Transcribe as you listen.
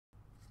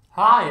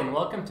Hi and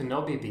welcome to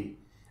NoBB,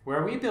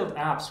 where we build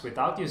apps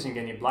without using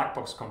any black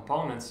box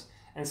components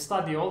and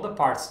study all the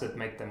parts that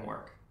make them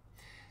work.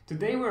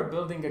 Today we're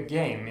building a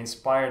game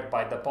inspired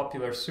by the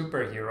popular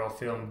superhero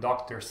film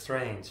Doctor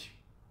Strange.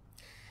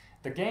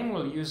 The game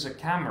will use a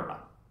camera,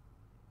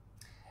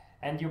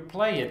 and you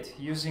play it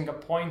using a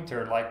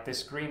pointer like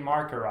this green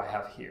marker I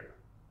have here.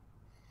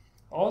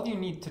 All you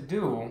need to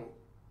do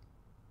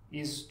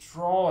is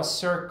draw a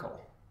circle,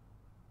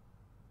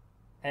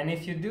 and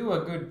if you do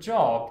a good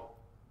job,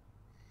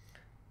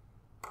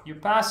 you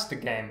pass the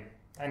game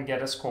and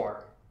get a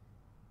score.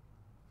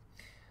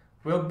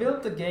 We'll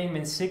build the game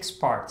in 6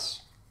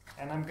 parts,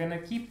 and I'm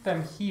gonna keep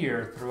them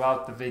here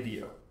throughout the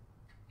video.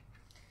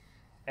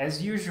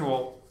 As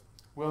usual,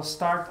 we'll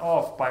start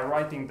off by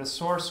writing the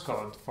source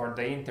code for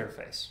the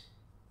interface.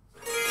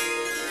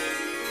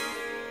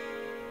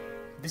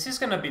 This is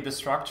gonna be the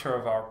structure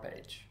of our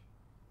page.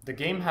 The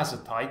game has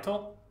a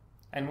title,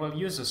 and we'll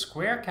use a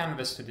square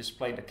canvas to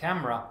display the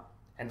camera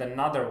and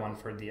another one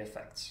for the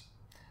effects.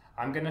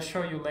 I'm going to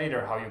show you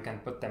later how you can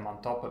put them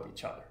on top of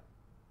each other.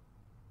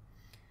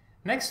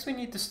 Next we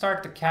need to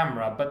start the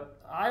camera, but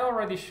I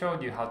already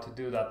showed you how to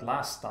do that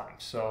last time,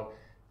 so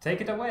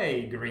take it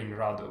away, Green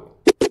Radu.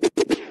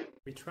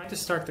 We try to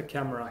start the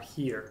camera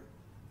here.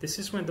 This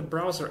is when the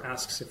browser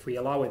asks if we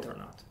allow it or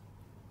not.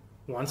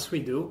 Once we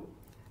do,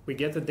 we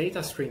get the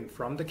data stream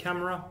from the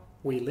camera,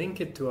 we link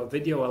it to a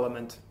video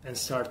element and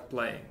start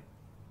playing.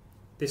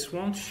 This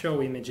won't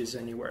show images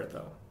anywhere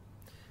though.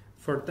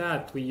 For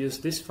that, we use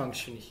this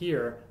function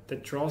here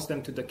that draws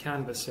them to the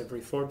canvas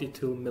every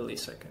 42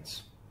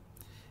 milliseconds.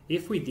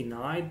 If we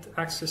denied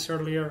access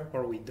earlier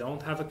or we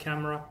don't have a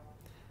camera,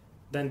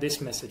 then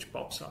this message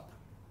pops up.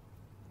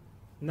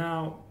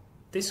 Now,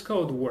 this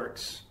code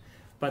works,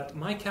 but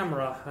my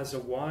camera has a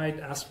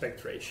wide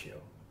aspect ratio,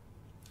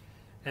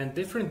 and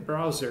different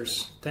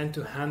browsers tend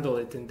to handle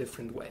it in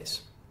different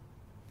ways.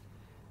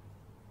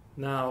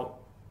 Now,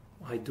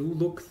 I do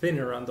look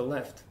thinner on the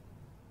left,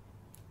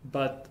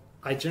 but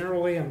I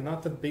generally am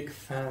not a big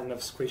fan of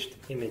squished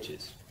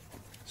images.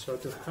 So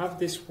to have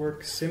this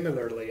work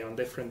similarly on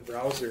different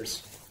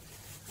browsers,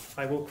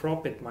 I will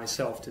crop it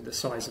myself to the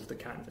size of the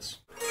canvas.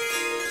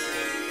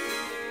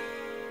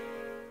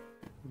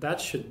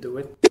 That should do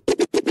it.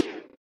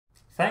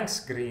 Thanks,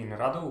 Green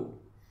Radu.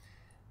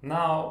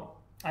 Now,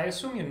 I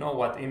assume you know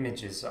what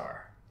images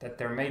are, that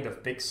they're made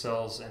of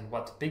pixels and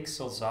what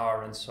pixels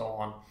are and so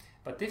on.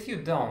 But if you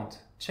don't,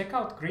 check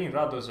out Green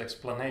Radu's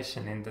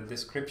explanation in the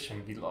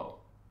description below.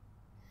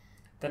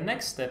 The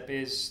next step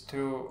is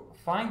to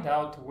find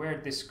out where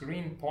this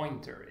green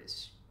pointer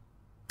is.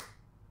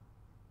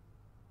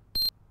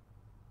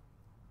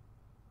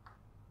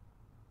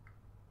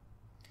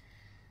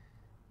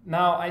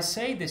 Now, I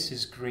say this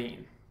is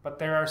green, but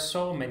there are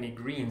so many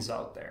greens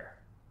out there.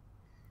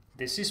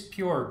 This is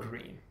pure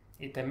green.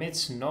 It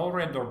emits no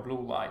red or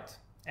blue light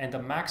and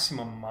a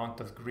maximum amount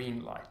of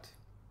green light.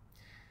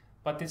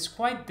 But it's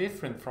quite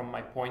different from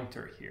my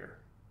pointer here.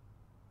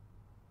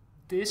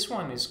 This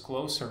one is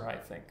closer, I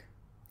think.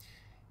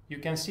 You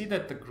can see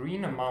that the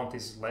green amount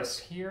is less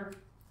here,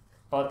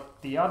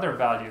 but the other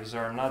values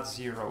are not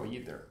 0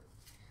 either.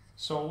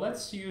 So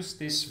let's use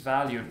this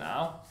value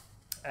now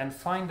and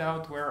find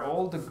out where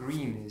all the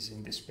green is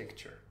in this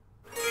picture.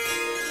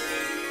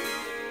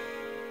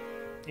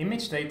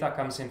 Image data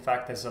comes in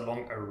fact as a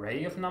long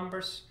array of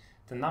numbers.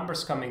 The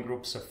numbers come in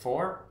groups of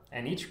 4,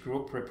 and each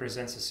group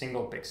represents a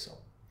single pixel.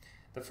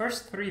 The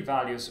first 3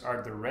 values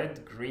are the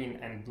red, green,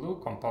 and blue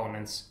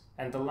components,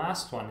 and the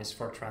last one is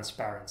for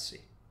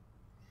transparency.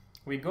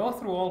 We go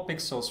through all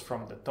pixels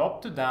from the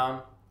top to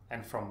down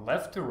and from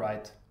left to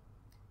right,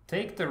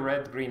 take the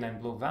red, green,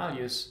 and blue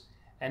values,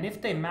 and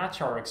if they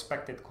match our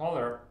expected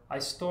color, I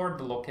store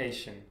the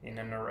location in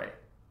an array.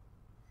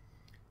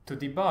 To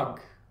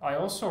debug, I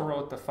also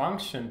wrote a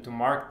function to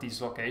mark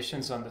these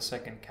locations on the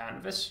second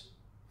canvas,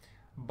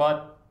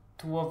 but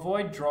to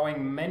avoid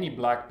drawing many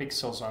black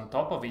pixels on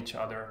top of each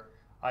other,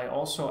 I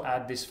also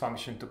add this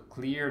function to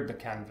clear the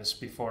canvas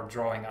before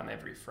drawing on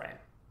every frame.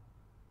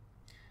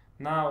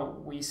 Now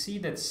we see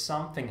that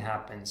something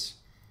happens,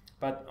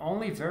 but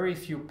only very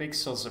few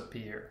pixels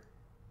appear,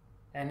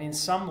 and in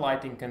some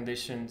lighting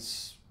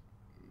conditions,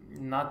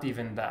 not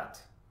even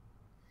that.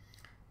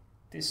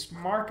 This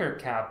marker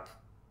cap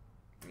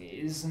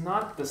is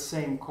not the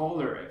same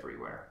color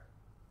everywhere.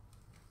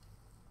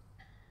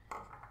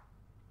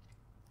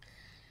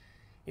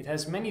 It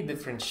has many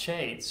different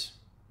shades,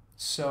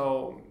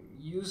 so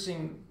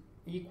using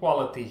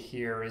equality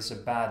here is a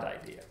bad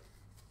idea.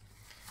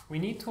 We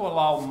need to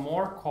allow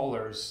more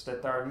colors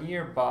that are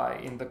nearby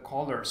in the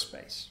color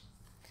space.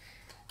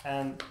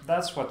 And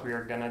that's what we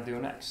are gonna do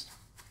next.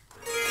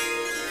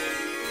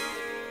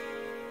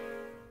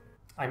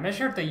 I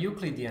measured the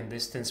Euclidean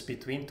distance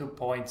between 2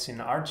 points in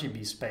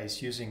RGB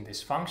space using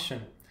this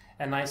function,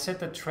 and I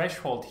set a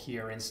threshold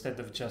here instead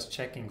of just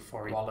checking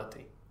for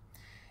equality.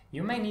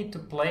 You may need to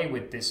play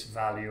with this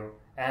value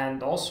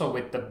and also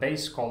with the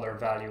base color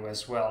value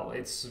as well.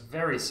 It's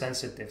very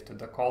sensitive to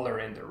the color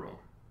in the room.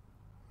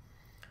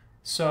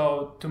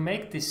 So to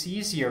make this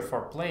easier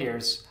for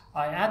players,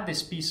 I add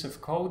this piece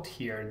of code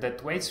here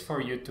that waits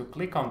for you to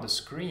click on the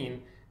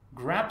screen,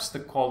 grabs the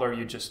color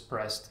you just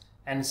pressed,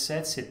 and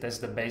sets it as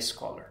the base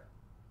color.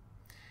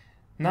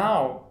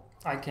 Now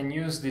I can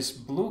use this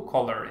blue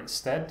color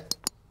instead,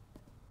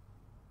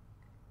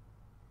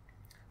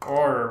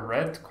 or a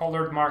red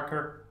colored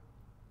marker.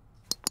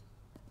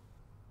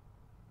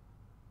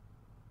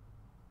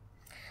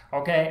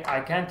 Okay,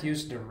 I can't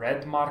use the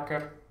red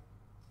marker,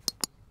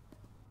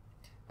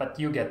 but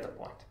you get the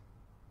point.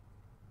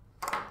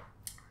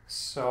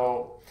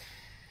 So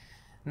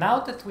now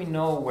that we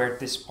know where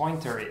this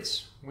pointer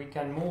is, we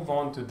can move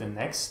on to the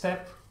next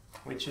step,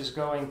 which is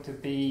going to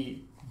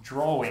be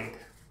drawing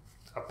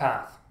a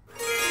path.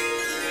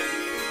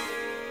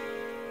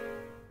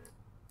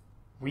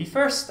 We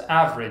first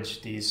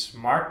average these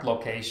marked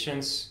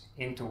locations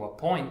into a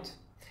point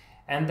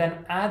and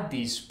then add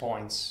these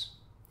points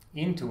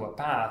into a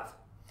path,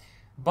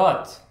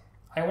 but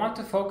I want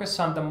to focus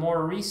on the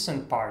more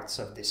recent parts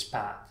of this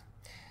path.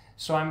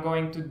 So I'm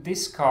going to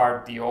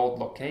discard the old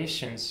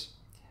locations,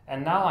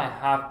 and now I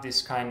have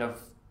this kind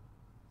of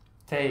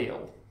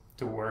tail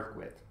to work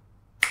with.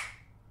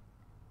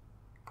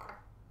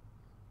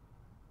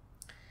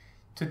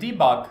 To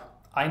debug,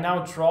 I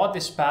now draw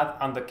this path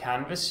on the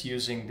canvas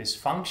using this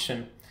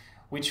function,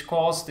 which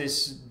calls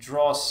this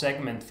draw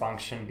segment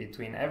function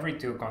between every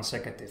 2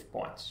 consecutive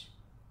points.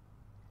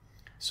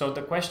 So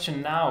the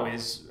question now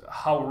is,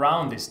 how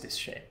round is this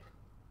shape?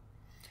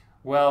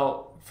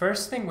 Well,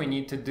 first thing we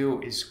need to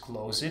do is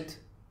close it.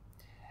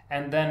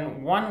 And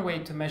then one way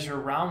to measure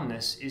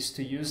roundness is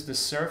to use the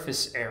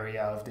surface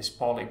area of this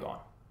polygon.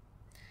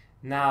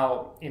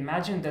 Now,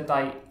 imagine that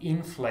I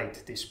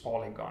inflate this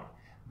polygon,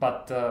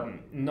 but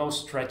no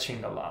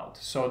stretching allowed,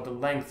 so the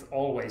length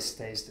always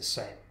stays the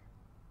same.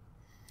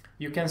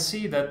 You can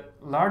see that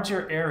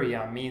larger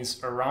area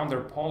means a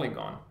rounder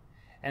polygon,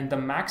 and the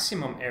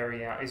maximum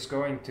area is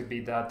going to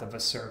be that of a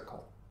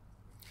circle.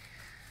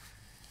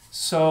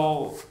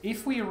 So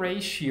if we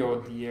ratio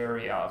the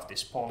area of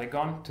this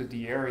polygon to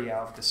the area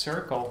of the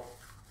circle,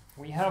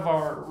 we have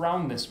our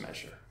roundness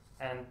measure,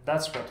 and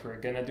that's what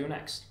we're gonna do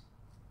next.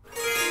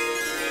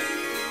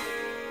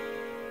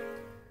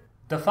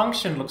 The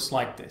function looks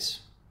like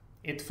this.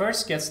 It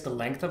first gets the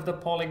length of the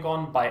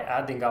polygon by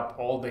adding up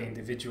all the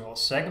individual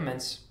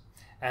segments,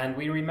 and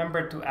we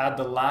remember to add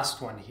the last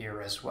one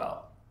here as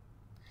well.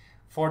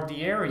 For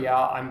the area,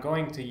 I'm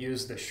going to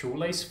use the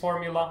Shoelace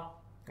formula,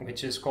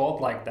 which is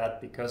called like that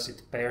because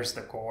it pairs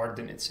the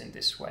coordinates in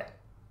this way.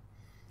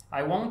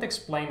 I won't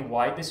explain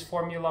why this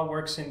formula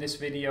works in this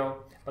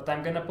video, but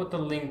I'm going to put a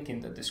link in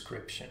the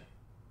description.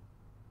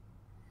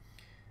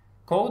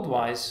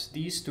 Code-wise,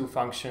 these two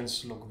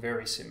functions look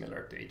very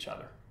similar to each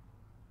other.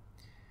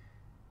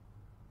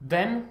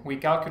 Then we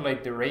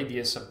calculate the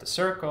radius of the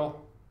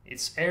circle,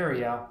 its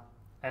area,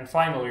 and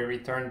finally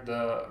return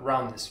the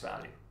roundness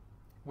value,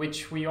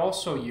 which we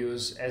also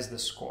use as the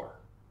score.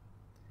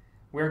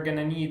 We're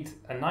gonna need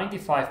a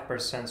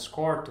 95%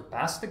 score to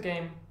pass the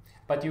game,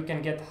 but you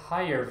can get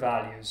higher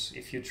values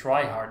if you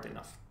try hard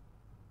enough.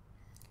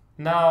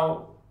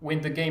 Now,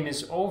 when the game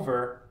is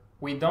over,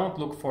 we don't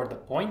look for the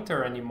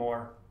pointer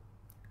anymore.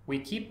 We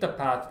keep the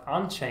path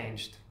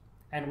unchanged,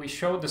 and we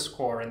show the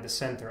score in the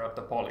center of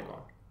the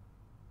polygon.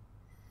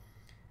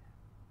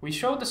 We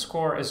show the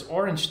score as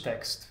orange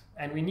text,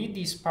 and we need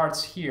these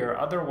parts here,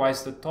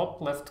 otherwise the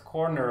top left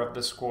corner of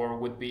the score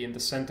would be in the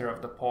center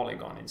of the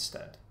polygon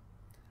instead.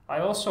 I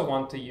also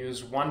want to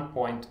use 1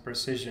 point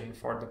precision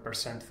for the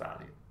percent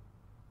value.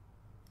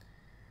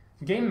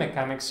 Game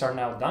mechanics are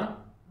now done,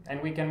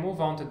 and we can move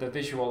on to the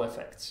visual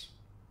effects.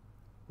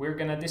 We're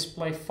gonna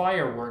display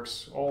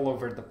fireworks all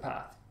over the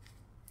path.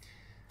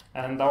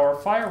 And our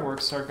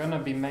fireworks are gonna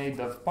be made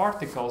of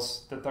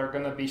particles that are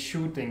gonna be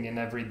shooting in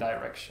every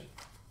direction.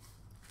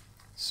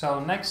 So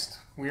next,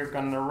 we're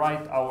gonna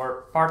write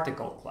our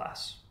particle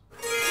class.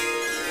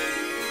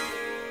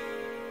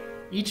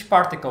 Each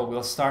particle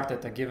will start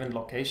at a given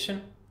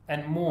location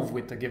and move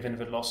with a given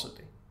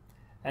velocity.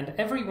 And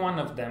every one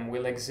of them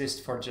will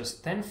exist for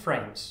just 10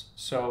 frames,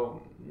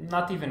 so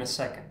not even a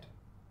second.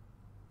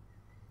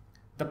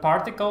 The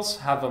particles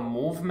have a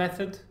move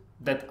method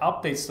that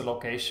updates the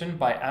location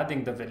by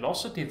adding the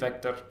velocity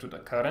vector to the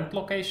current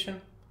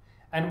location,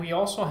 and we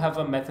also have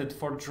a method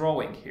for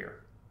drawing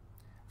here.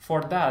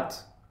 For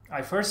that,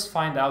 I first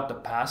find out the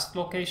past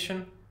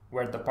location,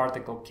 where the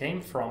particle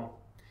came from,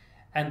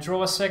 and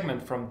draw a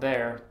segment from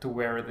there to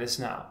where it is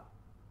now.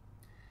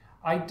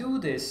 I do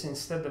this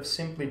instead of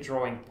simply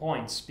drawing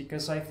points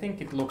because I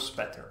think it looks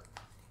better.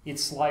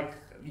 It's like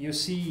you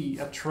see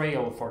a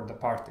trail for the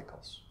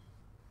particles.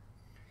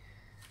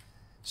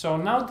 So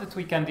now that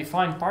we can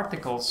define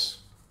particles,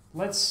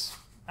 let's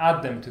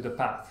add them to the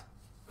path.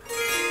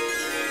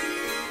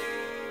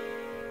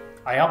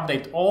 I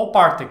update all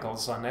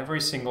particles on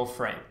every single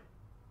frame.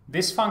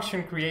 This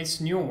function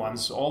creates new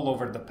ones all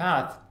over the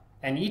path,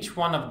 and each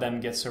one of them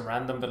gets a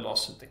random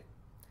velocity.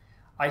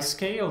 I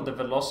scale the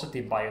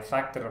velocity by a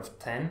factor of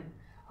 10,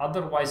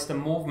 otherwise the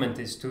movement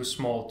is too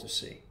small to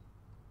see.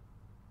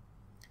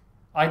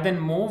 I then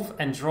move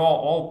and draw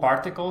all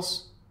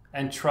particles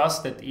and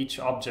trust that each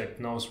object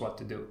knows what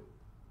to do.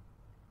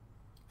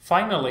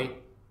 Finally,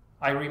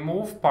 I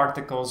remove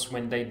particles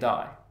when they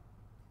die.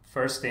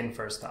 First in,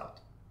 first out.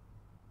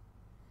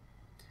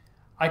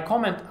 I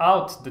comment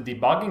out the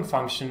debugging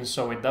function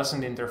so it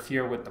doesn't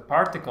interfere with the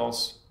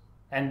particles,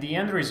 and the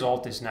end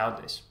result is now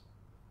this.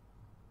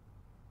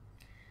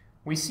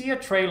 We see a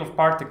trail of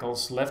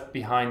particles left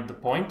behind the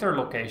pointer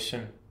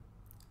location,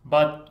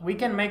 but we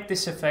can make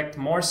this effect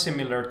more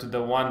similar to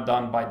the one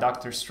done by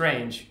Dr.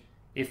 Strange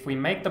if we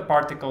make the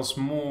particles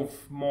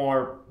move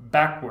more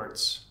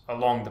backwards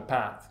along the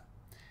path.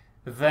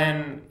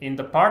 Then, in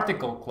the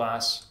particle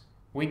class,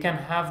 we can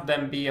have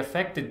them be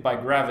affected by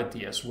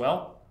gravity as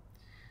well,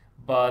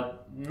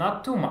 but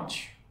not too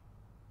much.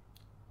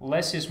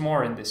 Less is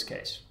more in this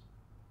case.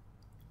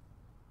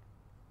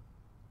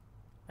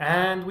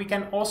 And we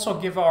can also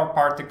give our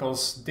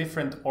particles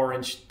different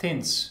orange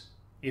tints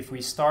if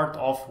we start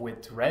off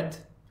with red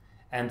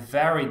and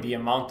vary the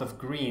amount of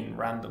green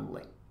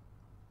randomly.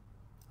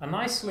 A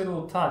nice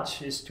little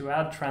touch is to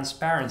add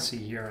transparency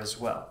here as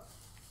well,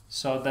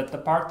 so that the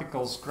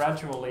particles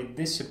gradually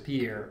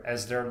disappear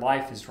as their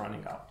life is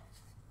running out.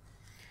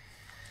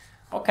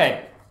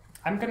 Okay,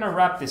 I'm gonna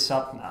wrap this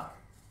up now.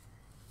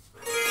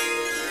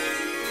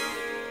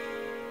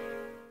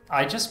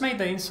 I just made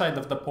the inside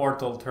of the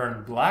portal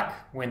turn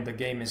black when the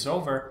game is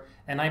over,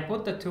 and I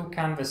put the two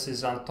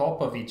canvases on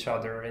top of each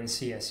other in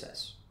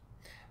CSS.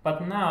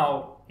 But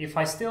now, if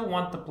I still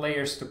want the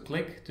players to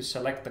click to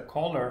select the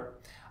color,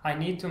 I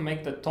need to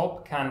make the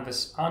top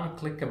canvas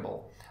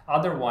unclickable.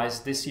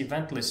 Otherwise, this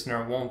event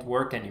listener won't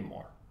work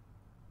anymore.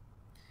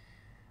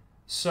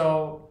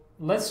 So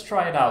let's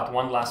try it out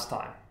one last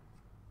time.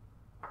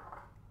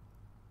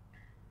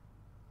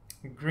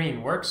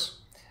 Green works,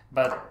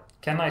 but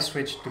can I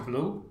switch to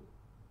blue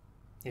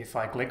if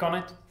I click on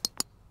it?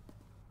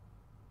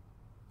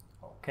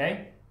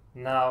 Okay,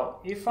 now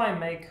if I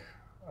make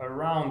a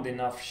round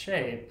enough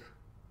shape,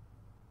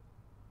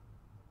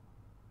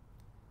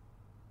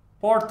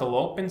 portal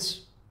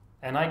opens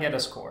and I get a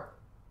score.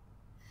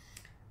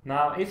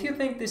 Now, if you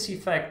think this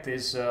effect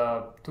is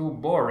too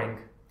boring,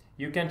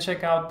 you can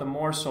check out the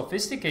more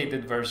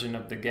sophisticated version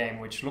of the game,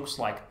 which looks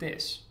like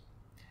this.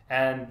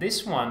 And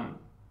this one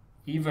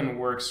even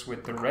works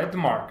with the red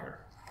marker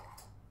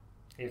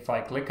if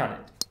I click on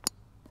it.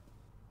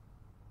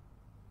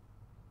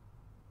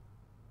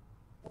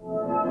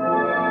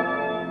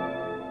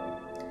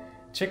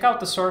 Check out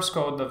the source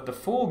code of the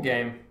full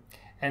game,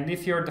 and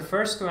if you're the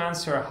first to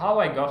answer how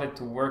I got it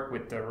to work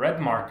with the red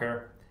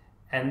marker,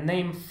 and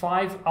name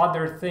 5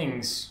 other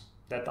things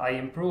that I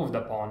improved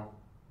upon,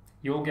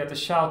 you'll get a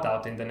shout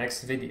out in the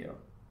next video.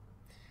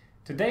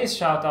 Today's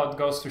shout out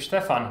goes to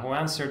Stefan, who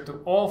answered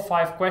to all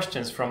 5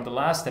 questions from the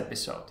last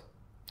episode.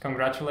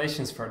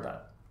 Congratulations for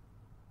that.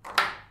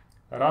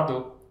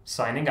 Radu,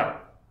 signing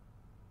out.